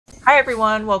Hi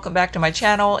everyone, welcome back to my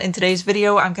channel. In today's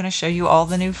video, I'm going to show you all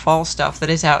the new fall stuff that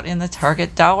is out in the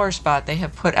Target dollar spot. They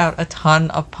have put out a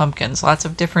ton of pumpkins, lots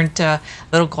of different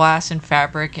little glass and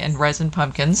fabric and resin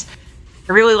pumpkins.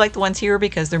 I really like the ones here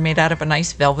because they're made out of a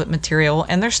nice velvet material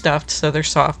and they're stuffed, so they're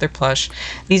soft, they're plush.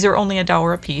 These are only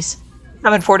 $1 a piece.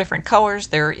 Come in 4 different colors.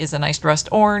 There is a nice rust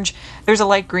orange, there's a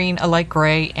light green, a light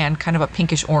gray, and kind of a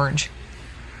pinkish orange.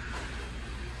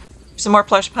 Some more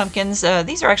plush pumpkins.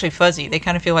 These are actually fuzzy. They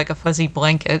kind of feel like a fuzzy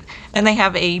blanket. And they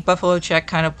have a buffalo check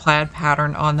kind of plaid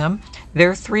pattern on them.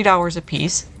 They're $3 a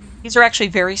piece. These are actually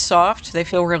very soft. They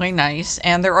feel really nice.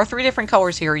 And there are 3 different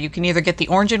colors here. You can either get the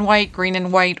orange and white, green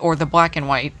and white, or the black and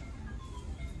white.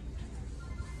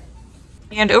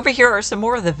 And over here are some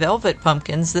more of the velvet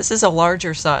pumpkins. This is a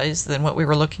larger size than what we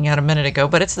were looking at a minute ago,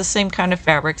 but it's the same kind of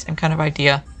fabric, same kind of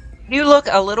idea. You look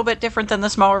a little bit different than the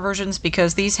smaller versions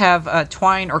because these have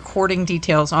twine or cording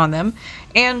details on them,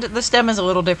 and the stem is a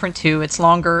little different too. It's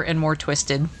longer and more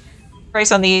twisted.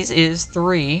 Price on these is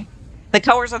 $3. The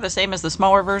colors are the same as the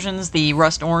smaller versions. The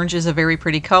rust orange is a very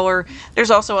pretty color.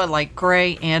 There's also a light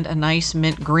gray and a nice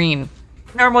mint green.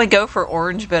 I normally go for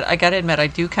orange, but I gotta admit I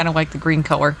do kind of like the green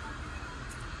color.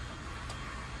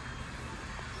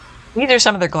 These are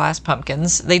some of their glass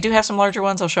pumpkins. They do have some larger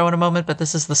ones I'll show in a moment, but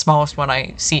this is the smallest one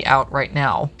I see out right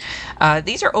now.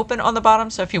 These are open on the bottom,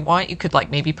 so if you want, you could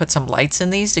like maybe put some lights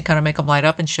in these to kind of make them light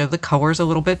up and show the colors a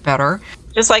little bit better.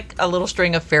 Just like a little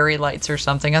string of fairy lights or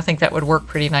something. I think that would work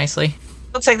pretty nicely.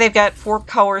 Looks like they've got 4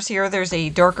 colors here. There's a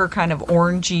darker kind of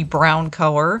orangey brown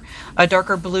color, a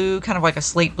darker blue, kind of like a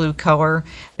slate blue color.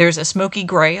 There's a smoky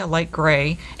gray, a light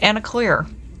gray, and a clear.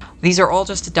 These are all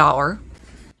just $1.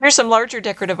 Here's some larger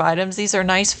decorative items. These are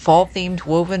nice fall-themed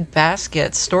woven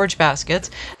baskets, storage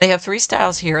baskets. They have 3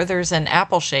 styles here. There's an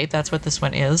apple shape, that's what this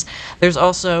one is. There's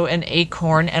also an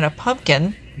acorn and a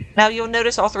pumpkin. Now you'll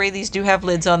notice all 3 of these do have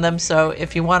lids on them, so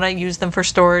if you want to use them for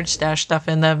storage, stash stuff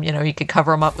in them, you could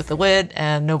cover them up with the lid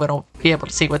and nobody will be able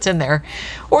to see what's in there.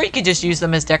 Or you could just use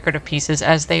them as decorative pieces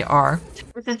as they are.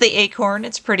 This is the acorn.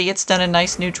 It's pretty. It's done in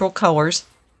nice neutral colors.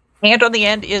 And on the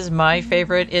end is my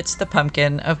favorite. It's the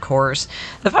pumpkin, of course.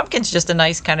 The pumpkin's just a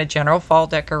nice kind of general fall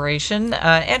decoration,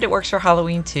 and it works for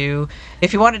Halloween too.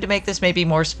 If you wanted to make this maybe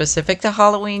more specific to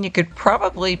Halloween, you could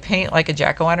probably paint like a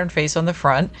jack-o'-lantern face on the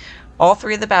front. All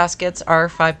 3 of the baskets are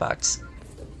 $5.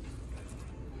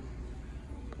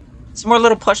 Some more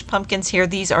little plush pumpkins here.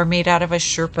 These are made out of a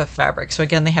Sherpa fabric, so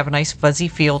again, they have a nice fuzzy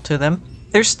feel to them.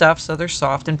 They're stuffed, so they're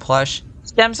soft and plush.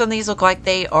 Stems on these look like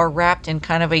they are wrapped in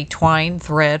kind of a twine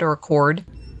thread or cord.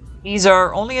 These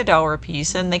are only $1 a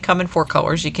piece and they come in 4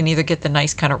 colors. You can either get the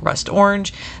nice kind of rust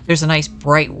orange, there's a nice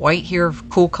bright white here,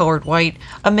 cool colored white,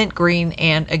 a mint green,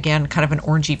 and again kind of an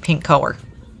orangey pink color.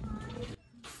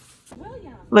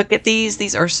 Look at these.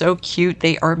 These are so cute.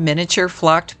 They are miniature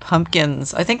flocked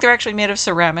pumpkins. I think they're actually made of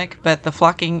ceramic, but the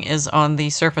flocking is on the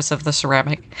surface of the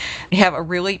ceramic. They have a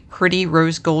really pretty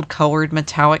rose gold colored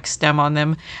metallic stem on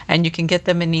them, and you can get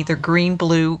them in either green,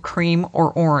 blue, cream,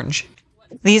 or orange.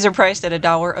 These are priced at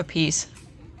 $1 a piece.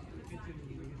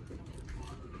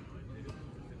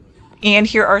 And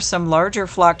here are some larger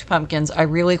flocked pumpkins. I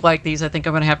really like these. I think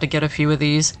I'm going to have to get a few of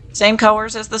these. Same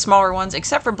colors as the smaller ones,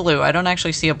 except for blue. I don't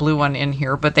actually see a blue one in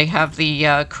here, but they have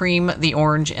the cream, the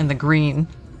orange, and the green.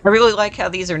 I really like how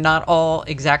these are not all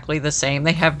exactly the same.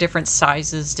 They have different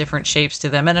sizes, different shapes to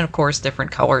them, and of course different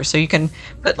colors. So you can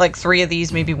put like 3 of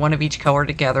these, maybe 1 of each color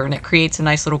together, and it creates a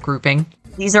nice little grouping.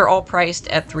 These are all priced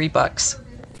at $3.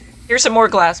 Here's some more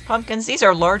glass pumpkins. These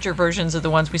are larger versions of the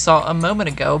ones we saw a moment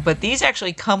ago, but these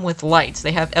actually come with lights.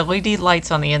 They have LED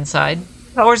lights on the inside.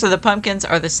 Colors of the pumpkins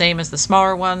are the same as the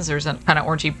smaller ones. There's a kind of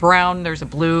orangey brown, there's a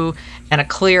blue, and a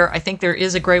clear. I think there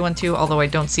is a gray one too, although I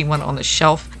don't see one on the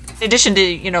shelf. In addition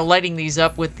to, lighting these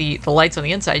up with the lights on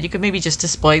the inside, you could maybe just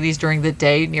display these during the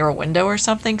day near a window or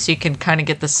something, so you can kind of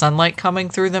get the sunlight coming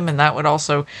through them, and that would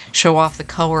also show off the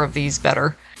color of these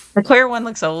better. The clear one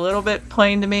looks a little bit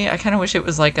plain to me. I kind of wish it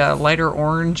was like a lighter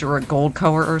orange or a gold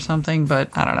color or something, but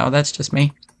I don't know. That's just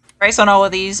me. Price on all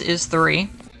of these is $3.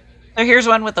 So here's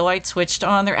one with the light switched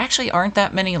on. There actually aren't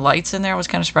that many lights in there. I was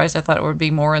kind of surprised. I thought it would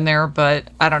be more in there, but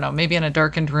I don't know. Maybe in a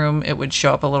darkened room it would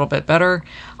show up a little bit better.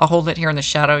 I'll hold it here in the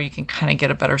shadow. You can kind of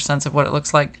get a better sense of what it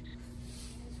looks like.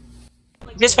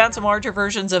 Just found some larger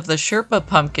versions of the Sherpa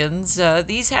pumpkins.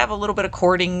 These have a little bit of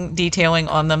cording detailing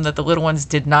on them that the little ones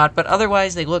did not, but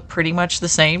otherwise they look pretty much the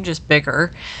same, just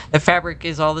bigger. The fabric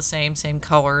is all the same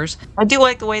colors. I do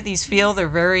like the way these feel. They're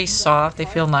very soft. They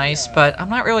feel nice, but I'm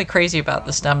not really crazy about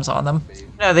the stems on them.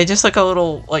 No, they just look a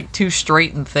little like too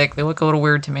straight and thick. They look a little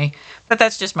weird to me, but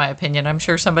that's just my opinion. I'm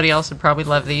sure somebody else would probably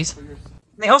love these.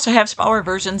 They also have smaller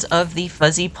versions of the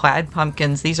fuzzy plaid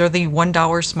pumpkins. These are the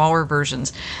 $1 smaller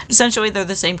versions. Essentially, they're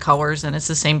the same colors and it's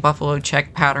the same buffalo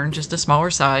check pattern, just a smaller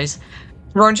size.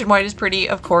 Orange and white is pretty,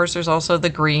 of course. There's also the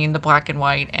green, the black and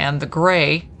white, and the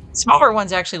gray. Smaller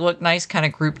ones actually look nice, kind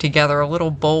of grouped together. A little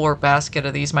bowl or basket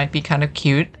of these might be kind of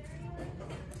cute.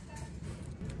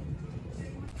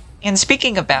 And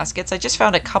speaking of baskets, I just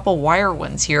found a couple wire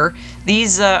ones here.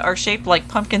 These are shaped like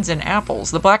pumpkins and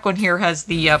apples. The black one here has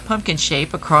the pumpkin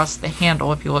shape across the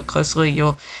handle. If you look closely,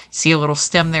 you'll see a little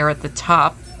stem there at the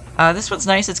top. This one's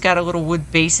nice. It's got a little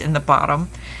wood base in the bottom.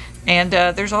 And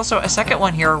there's also a second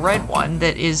one here, a red one,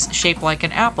 that is shaped like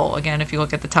an apple. Again, if you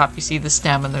look at the top, you see the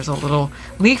stem and there's a little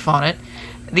leaf on it.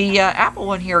 The apple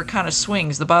one here kind of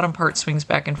swings. The bottom part swings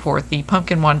back and forth. The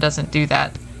pumpkin one doesn't do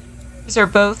that. These are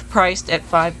both priced at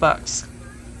 $5.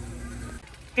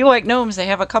 If you like gnomes, they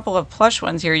have a couple of plush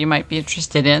ones here you might be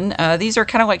interested in. These are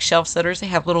kind of like shelf setters. They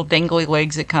have little dangly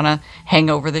legs that kind of hang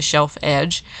over the shelf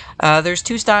edge. There's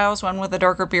two styles, one with a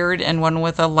darker beard and one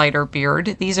with a lighter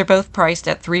beard. These are both priced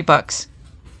at $3.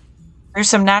 There's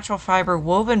some natural fiber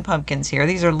woven pumpkins here.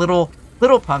 These are little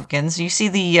pumpkins. You see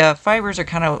the fibers are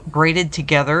kind of braided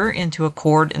together into a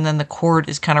cord, and then the cord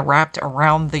is kind of wrapped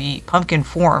around the pumpkin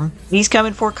form. These come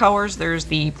in 4 colors. There's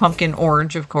the pumpkin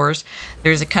orange, of course.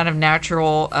 There's a kind of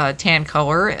natural tan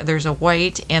color. There's a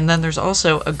white, and then there's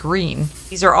also a green.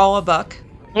 These are all $1.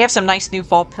 They have some nice new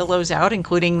fall pillows out,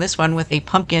 including this one with a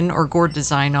pumpkin or gourd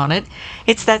design on it.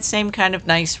 It's that same kind of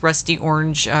nice rusty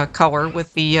orange color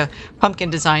with the pumpkin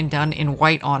design done in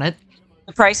white on it.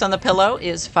 The price on the pillow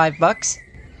is $5.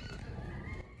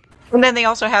 And then they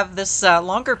also have this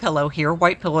longer pillow here,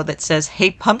 white pillow that says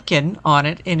 "Hey Pumpkin" on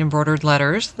it in embroidered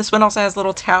letters. This one also has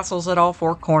little tassels at all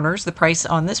 4 corners. The price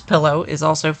on this pillow is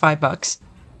also $5.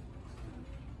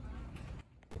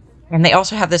 And they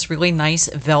also have this really nice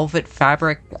velvet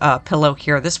fabric pillow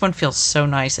here. This one feels so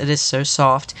nice. It is so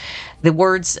soft. The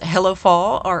words "Hello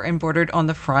Fall" are embroidered on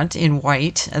the front in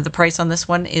white. And the price on this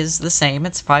one is the same.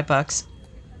 It's $5.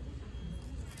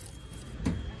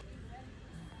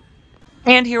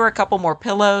 And here are a couple more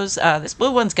pillows. This blue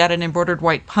one's got an embroidered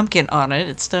white pumpkin on it.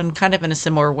 It's done kind of in a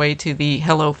similar way to the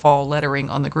Hello Fall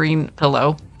lettering on the green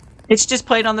pillow. It's just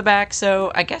plain on the back,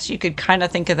 so I guess you could kind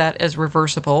of think of that as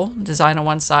reversible. Design on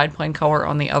one side, plain color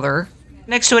on the other.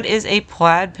 Next to it is a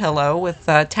plaid pillow with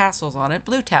tassels on it,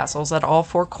 blue tassels at all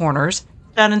 4 corners.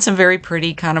 Done in some very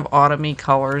pretty kind of autumny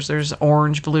colors. There's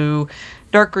orange, blue,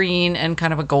 dark green, and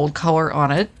kind of a gold color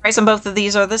on it. Price on both of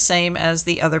these are the same as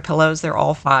the other pillows. They're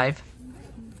all $5.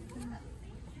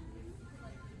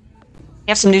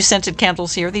 We have some new scented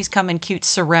candles here. These come in cute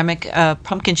ceramic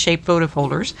pumpkin-shaped votive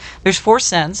holders. There's 4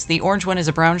 scents. The orange one is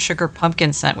a brown sugar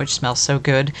pumpkin scent, which smells so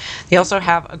good. They also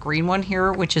have a green one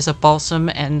here, which is a balsam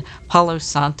and Palo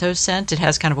Santo scent. It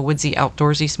has kind of a woodsy,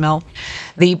 outdoorsy smell.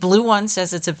 The blue one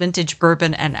says it's a vintage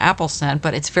bourbon and apple scent,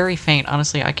 but it's very faint.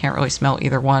 Honestly, I can't really smell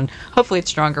either one. Hopefully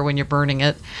it's stronger when you're burning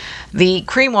it. The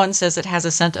cream one says it has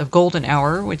a scent of golden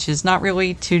hour, which is not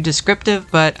really too descriptive,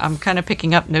 but I'm kind of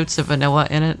picking up notes of vanilla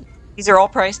in it. These are all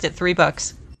priced at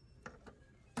 $3.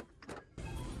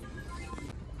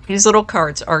 These little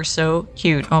cards are so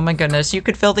cute. Oh my goodness. You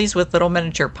could fill these with little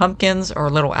miniature pumpkins or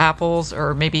little apples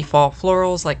or maybe fall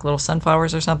florals like little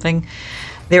sunflowers or something.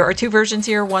 There are 2 versions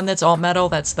here. One that's all metal,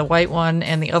 that's the white one,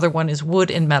 and the other one is wood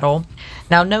and metal.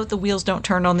 Now note the wheels don't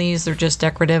turn on these. They're just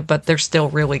decorative, but they're still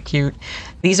really cute.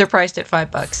 These are priced at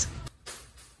 $5.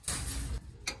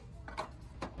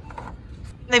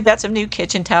 They've got some new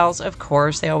kitchen towels, of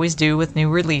course. They always do with new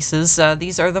releases.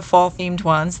 These are the fall-themed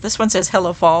ones. This one says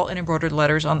 "Hello Fall" in embroidered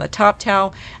letters on the top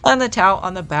towel, and the towel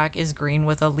on the back is green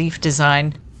with a leaf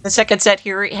design. The second set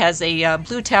here has a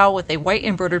blue towel with a white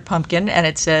embroidered pumpkin, and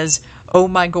it says "Oh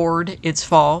my gourd, it's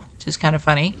fall," which is kind of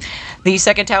funny. The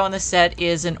second towel in the set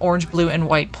is an orange, blue, and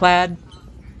white plaid.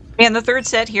 And the third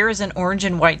set here is an orange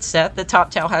and white set. The top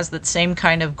towel has that same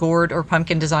kind of gourd or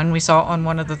pumpkin design we saw on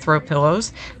one of the throw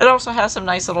pillows. It also has some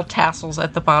nice little tassels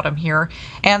at the bottom here.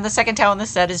 And the second towel in the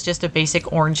set is just a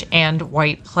basic orange and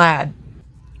white plaid.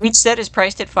 Each set is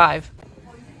priced at $5.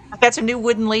 I've got some new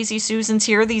wooden Lazy Susans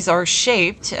here. These are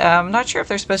shaped. I'm not sure if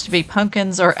they're supposed to be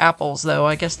pumpkins or apples, though.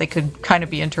 I guess they could kind of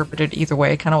be interpreted either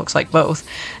way. It kind of looks like both.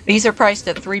 These are priced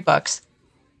at $3.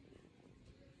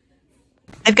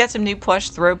 I've got some new plush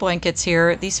throw blankets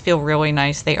here. These feel really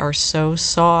nice. They are so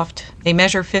soft. They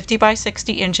measure 50 by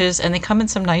 60 inches, and they come in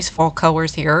some nice fall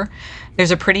colors here. There's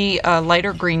a pretty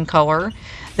lighter green color.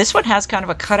 This one has kind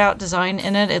of a cutout design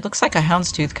in it. It looks like a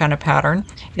houndstooth kind of pattern.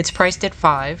 It's priced at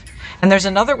 $5. And there's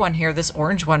another one here. This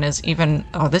orange one is even,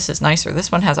 oh, this is nicer.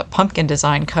 This one has a pumpkin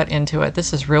design cut into it.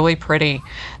 This is really pretty.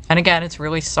 And again, it's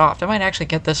really soft. I might actually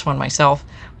get this one myself.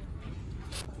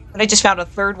 But I just found a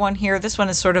third one here. This one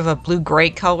is sort of a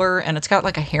blue-gray color, and it's got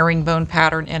like a herringbone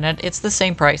pattern in it. It's the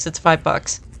same price. It's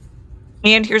 $5.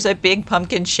 And here's a big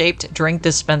pumpkin-shaped drink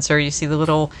dispenser. You see the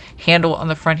little handle on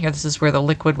the front here. This is where the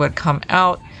liquid would come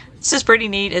out. This is pretty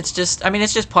neat. It's just, I mean,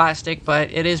 it's just plastic,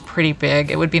 but it is pretty big.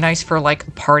 It would be nice for like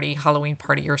a party, Halloween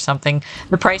party or something.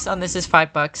 The price on this is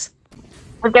 $5.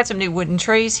 We've got some new wooden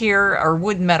trays here, or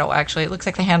wood metal actually. It looks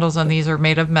like the handles on these are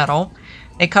made of metal.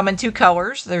 They come in 2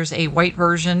 colors. There's a white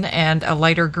version and a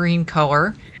lighter green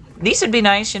color. These would be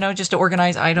nice, you know, just to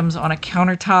organize items on a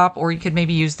countertop, or you could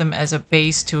maybe use them as a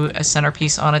base to a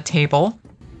centerpiece on a table.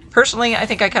 Personally, I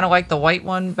think I kind of like the white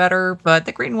one better, but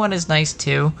the green one is nice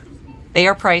too. They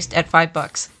are priced at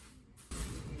 $5.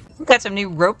 We've got some new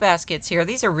rope baskets here.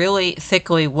 These are really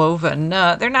thickly woven.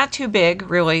 They're not too big,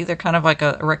 really. They're kind of like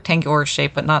a rectangular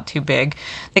shape, but not too big.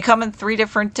 They come in 3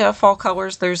 different fall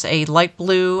colors. There's a light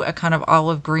blue, a kind of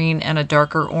olive green, and a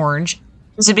darker orange.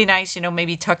 This would be nice, you know,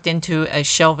 maybe tucked into a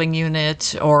shelving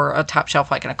unit or a top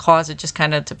shelf like in a closet, just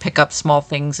kind of to pick up small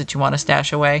things that you want to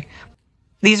stash away.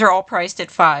 These are all priced at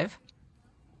 $5.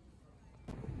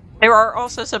 There are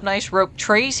also some nice rope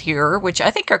trays here, which I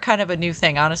think are kind of a new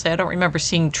thing. Honestly, I don't remember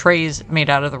seeing trays made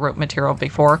out of the rope material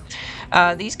before.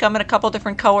 These come in a couple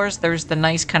different colors. There's the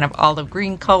nice kind of olive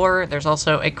green color. There's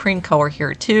also a cream color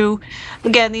here too.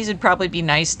 Again, these would probably be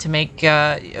nice to make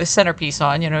a centerpiece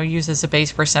on, you know, use as a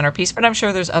base for a centerpiece, but I'm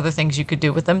sure there's other things you could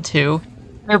do with them too.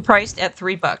 They're priced at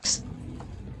 $3.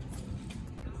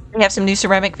 We have some new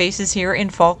ceramic vases here in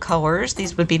fall colors.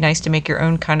 These would be nice to make your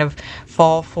own kind of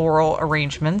fall floral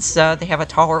arrangements. They have a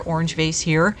taller orange vase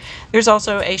here. There's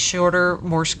also a shorter,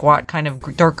 more squat kind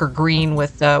of darker green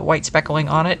with white speckling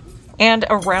on it. And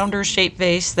a rounder shaped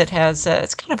vase that has,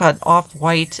 it's kind of an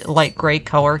off-white, light gray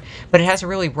color, but it has a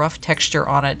really rough texture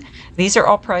on it. These are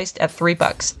all priced at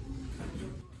 $3.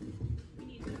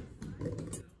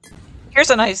 Here's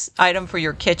a nice item for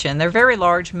your kitchen. They're very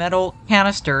large metal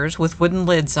canisters with wooden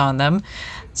lids on them.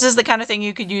 This is the kind of thing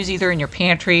you could use either in your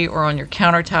pantry or on your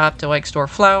countertop to like store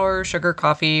flour, sugar,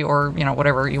 coffee, or, you know,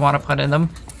 whatever you want to put in them.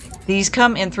 These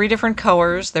come in 3 different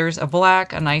colors. There's a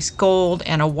black, a nice gold,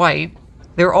 and a white.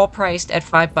 They're all priced at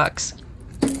 $5.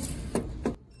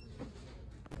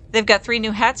 They've got 3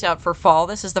 new hats out for fall.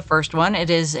 This is the first one. It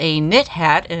is a knit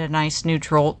hat in a nice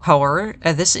neutral color.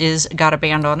 This is got a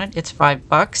band on it. It's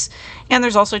 $5. And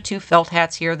there's also 2 felt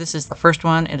hats here. This is the first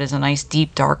one. It is a nice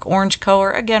deep dark orange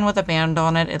color, again with a band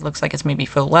on it. It looks like it's maybe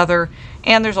faux leather.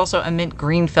 And there's also a mint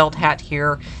green felt hat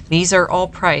here. These are all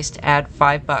priced at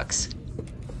 $5.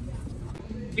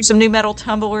 There's some new metal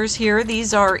tumblers here.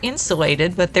 These are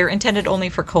insulated, but they're intended only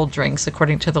for cold drinks,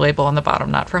 according to the label on the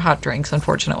bottom, not for hot drinks,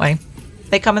 unfortunately.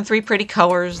 They come in 3 pretty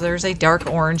colors. There's a dark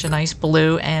orange, a nice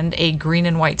blue, and a green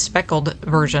and white speckled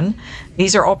version.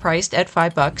 These are all priced at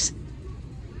 $5.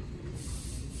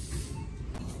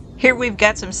 Here we've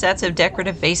got some sets of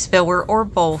decorative vase filler or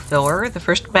bowl filler. The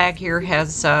first bag here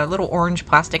has little orange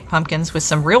plastic pumpkins with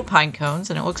some real pine cones,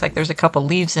 and it looks like there's a couple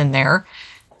leaves in there.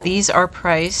 These are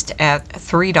priced at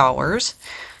 $3.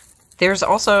 There's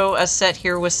also a set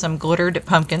here with some glittered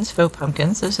pumpkins, faux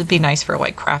pumpkins. This would be nice for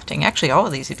like crafting. Actually, all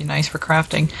of these would be nice for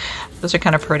crafting. Those are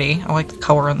kind of pretty. I like the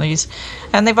color on these.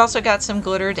 And they've also got some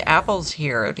glittered apples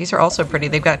here. These are also pretty.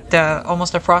 They've got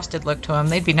almost a frosted look to them.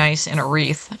 They'd be nice in a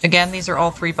wreath. Again, these are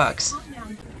all $3.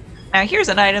 Now here's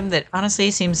an item that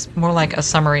honestly seems more like a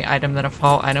summery item than a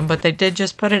fall item, but they did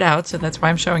just put it out, so that's why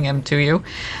I'm showing them to you.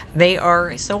 They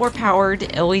are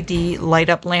solar-powered LED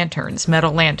light-up lanterns,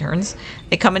 metal lanterns.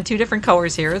 They come in 2 different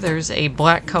colors here. There's a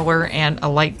black color and a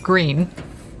light green.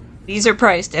 These are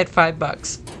priced at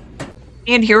 $5.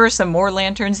 And here are some more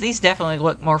lanterns. These definitely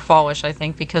look more fallish, I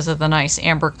think, because of the nice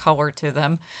amber color to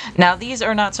them. Now, these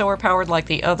are not solar powered like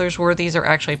the others were. These are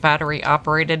actually battery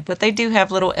operated, but they do have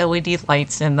little LED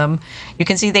lights in them. You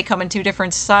can see they come in 2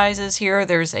 different sizes here.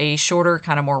 There's a shorter,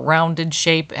 kind of more rounded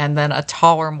shape, and then a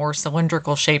taller, more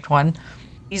cylindrical shaped one.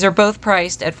 These are both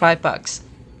priced at $5.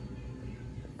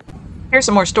 Here's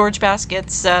some more storage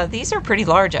baskets. These are pretty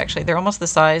large, actually. They're almost the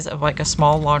size of like a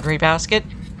small laundry basket.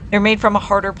 They're made from a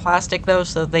harder plastic though,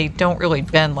 so they don't really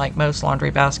bend like most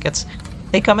laundry baskets.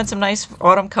 They come in some nice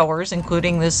autumn colors,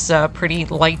 including this pretty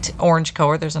light orange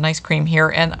color. There's a nice cream here,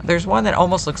 and there's one that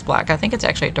almost looks black. I think it's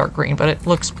actually a dark green, but it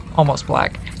looks almost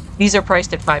black. These are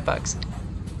priced at $5.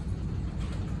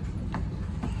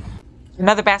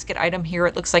 Another basket item here,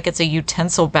 it looks like it's a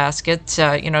utensil basket,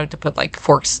 to put like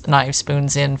forks, knives,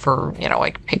 spoons in for,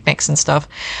 like picnics and stuff.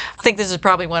 I think this is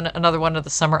probably another one of the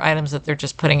summer items that they're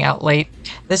just putting out late.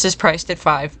 This is priced at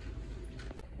 $5.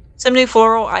 Some new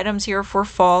floral items here for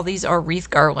fall. These are wreath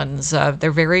garlands.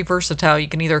 They're very versatile. You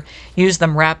can either use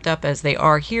them wrapped up as they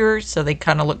are here, so they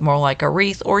kind of look more like a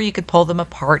wreath, or you could pull them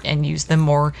apart and use them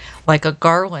more like a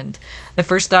garland. The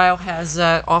first style has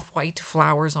off-white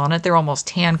flowers on it. They're almost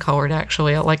tan colored,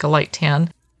 actually, like a light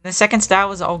tan. The second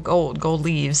style is all gold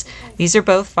leaves. These are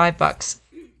both $5.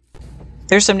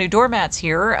 There's some new doormats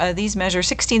here. These measure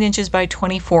 16 inches by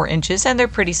 24 inches, and they're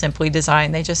pretty simply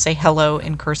designed. They just say hello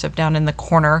in cursive down in the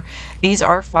corner. These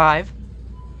are $5.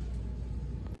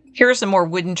 Here are some more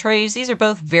wooden trays. These are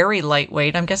both very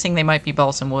lightweight. I'm guessing they might be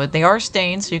balsam wood. They are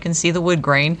stained, so you can see the wood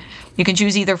grain. You can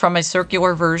choose either from a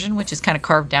circular version, which is kind of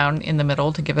carved down in the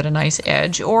middle to give it a nice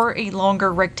edge, or a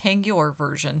longer rectangular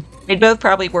version. They'd both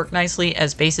probably work nicely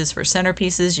as bases for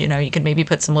centerpieces. You could maybe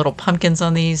put some little pumpkins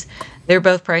on these. They're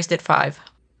both priced at $5.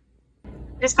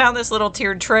 Just found this little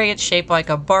tiered tray. It's shaped like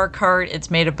a bar cart.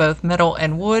 It's made of both metal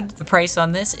and wood. The price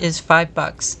on this is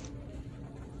 $5.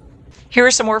 Here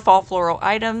are some more fall floral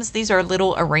items. These are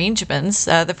little arrangements.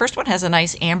 The first one has a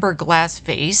nice amber glass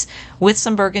vase with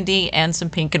some burgundy and some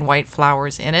pink and white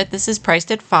flowers in it. This is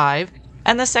priced at $5.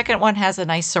 And the second one has a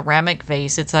nice ceramic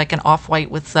vase. It's like an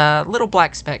off-white with little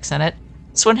black specks in it.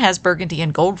 This one has burgundy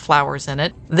and gold flowers in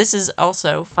it. This is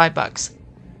also $5.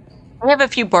 I have a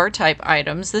few bar type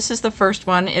items. This is the first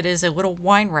one. It is a little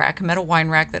wine rack, a metal wine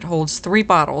rack that holds 3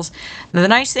 bottles. Now, the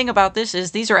nice thing about this is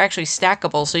these are actually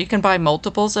stackable, so you can buy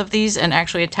multiples of these and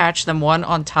actually attach them one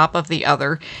on top of the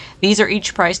other. These are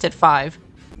each priced at $5.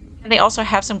 And they also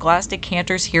have some glass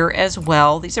decanters here as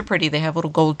well. These are pretty. They have a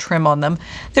little gold trim on them.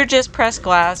 They're just pressed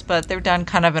glass, but they're done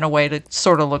kind of in a way to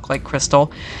sort of look like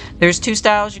crystal. There's 2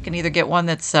 styles. You can either get one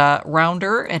that's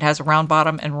rounder. It has a round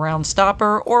bottom and round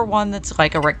stopper, or one that's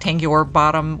like a rectangular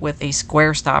bottom with a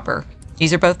square stopper.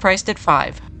 These are both priced at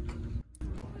 $5.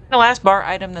 The last bar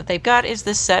item that they've got is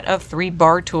this set of 3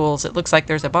 bar tools. It looks like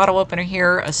there's a bottle opener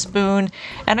here, a spoon,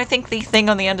 and I think the thing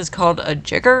on the end is called a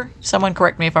jigger. Someone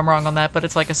correct me if I'm wrong on that, but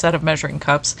it's like a set of measuring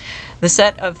cups. The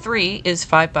set of 3 is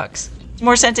 $5.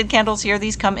 More scented candles here.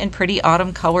 These come in pretty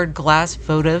autumn colored glass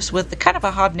votives with kind of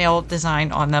a hobnail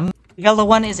design on them. The yellow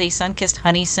one is a sun-kissed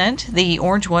honey scent. The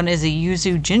orange one is a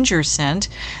yuzu ginger scent.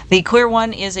 The clear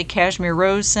one is a cashmere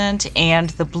rose scent, and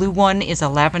the blue one is a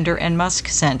lavender and musk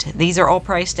scent. These are all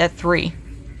priced at $3.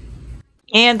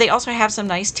 And they also have some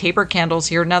nice taper candles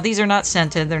here. Now, these are not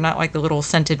scented. They're not like the little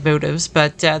scented votives,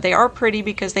 but they are pretty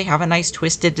because they have a nice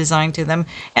twisted design to them,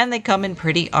 and they come in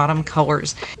pretty autumn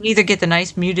colors. You either get the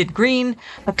nice muted green,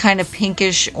 a kind of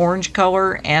pinkish orange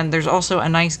color, and there's also a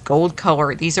nice gold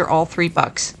color. These are all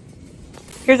 $3.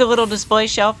 Here's a little display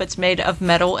shelf. It's made of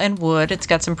metal and wood. It's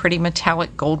got some pretty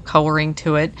metallic gold coloring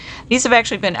to it. These have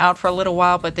actually been out for a little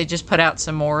while, but they just put out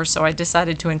some more, so I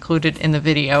decided to include it in the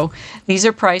video. These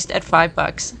are priced at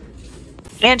 $5.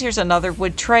 And here's another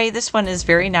wood tray. This one is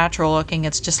very natural looking.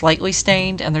 It's just lightly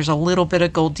stained, and there's a little bit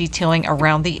of gold detailing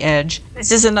around the edge.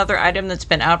 This is another item that's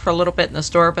been out for a little bit in the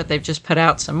store, but they've just put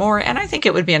out some more, and I think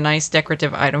it would be a nice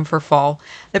decorative item for fall.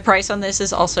 The price on this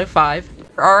is also $5.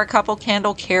 There are a couple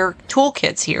candle care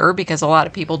toolkits here because a lot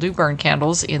of people do burn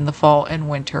candles in the fall and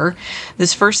winter.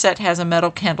 This first set has a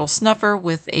metal candle snuffer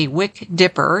with a wick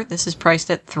dipper. This is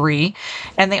priced at $3.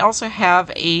 And they also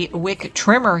have a wick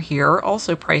trimmer here,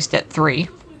 also priced at $3.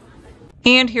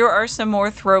 And here are some more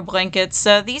throw blankets.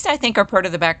 These I think are part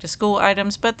of the back to school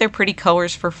items, but they're pretty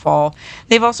colors for fall.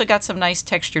 They've also got some nice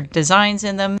textured designs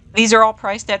in them. These are all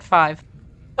priced at $5.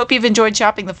 Hope you've enjoyed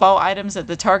shopping the fall items at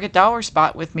the Target dollar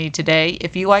spot with me today.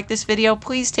 If you like this video,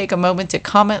 please take a moment to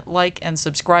comment, like, and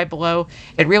subscribe below.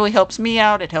 It really helps me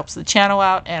out, it helps the channel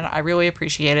out, and I really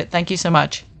appreciate it. Thank you so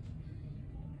much.